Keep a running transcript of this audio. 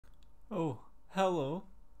Oh, hello.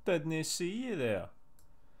 Didn't see you there.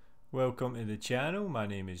 Welcome to the channel. My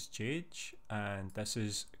name is JaiGe and this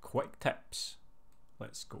is Quick Tips.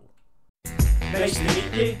 Let's go. Nice to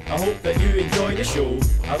meet you, I hope that you enjoy the show.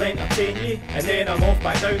 I'll entertain you and then I'm off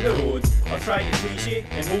back down the road. I'll try to please you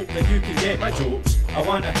and hope that you can get my jokes. I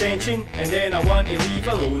want attention and then I want to leave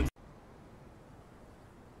alone.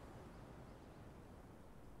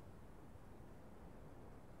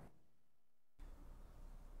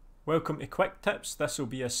 Welcome to Quick Tips. This will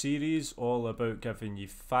be a series all about giving you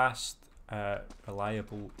fast,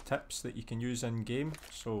 reliable tips that you can use in game.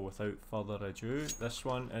 So without further ado, this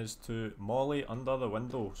one is to molly under the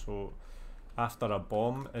window. So after a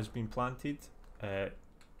bomb has been planted, there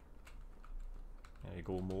you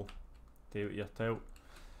go, Mo, stay with your tail.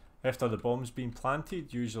 After the bomb's been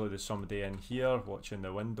planted, usually there's somebody in here watching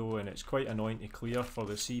the window and it's quite annoying to clear for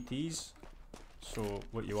the CTs. So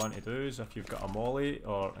what you want to do is, if you've got a molly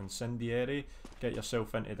or incendiary, get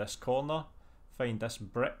yourself into this corner, find this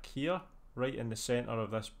brick here, right in the centre of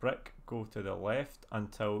this brick, go to the left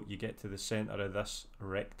until you get to the centre of this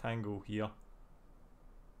rectangle here.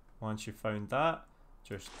 Once you've found that,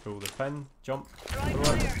 just pull the pin, jump,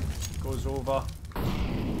 throw it, goes over,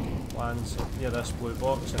 lands near this blue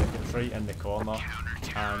box and it gets right in the corner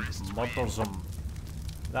and murders them.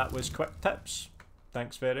 That was Quick Tips.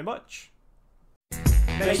 Thanks very much.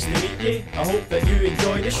 Nice to meet you, I hope that you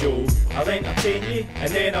enjoy the show. I'll entertain you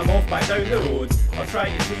and then I'm off back down the road. I'll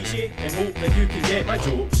try to please you and hope that you can get my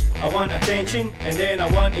jokes. I want attention and then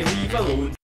I want to leave alone.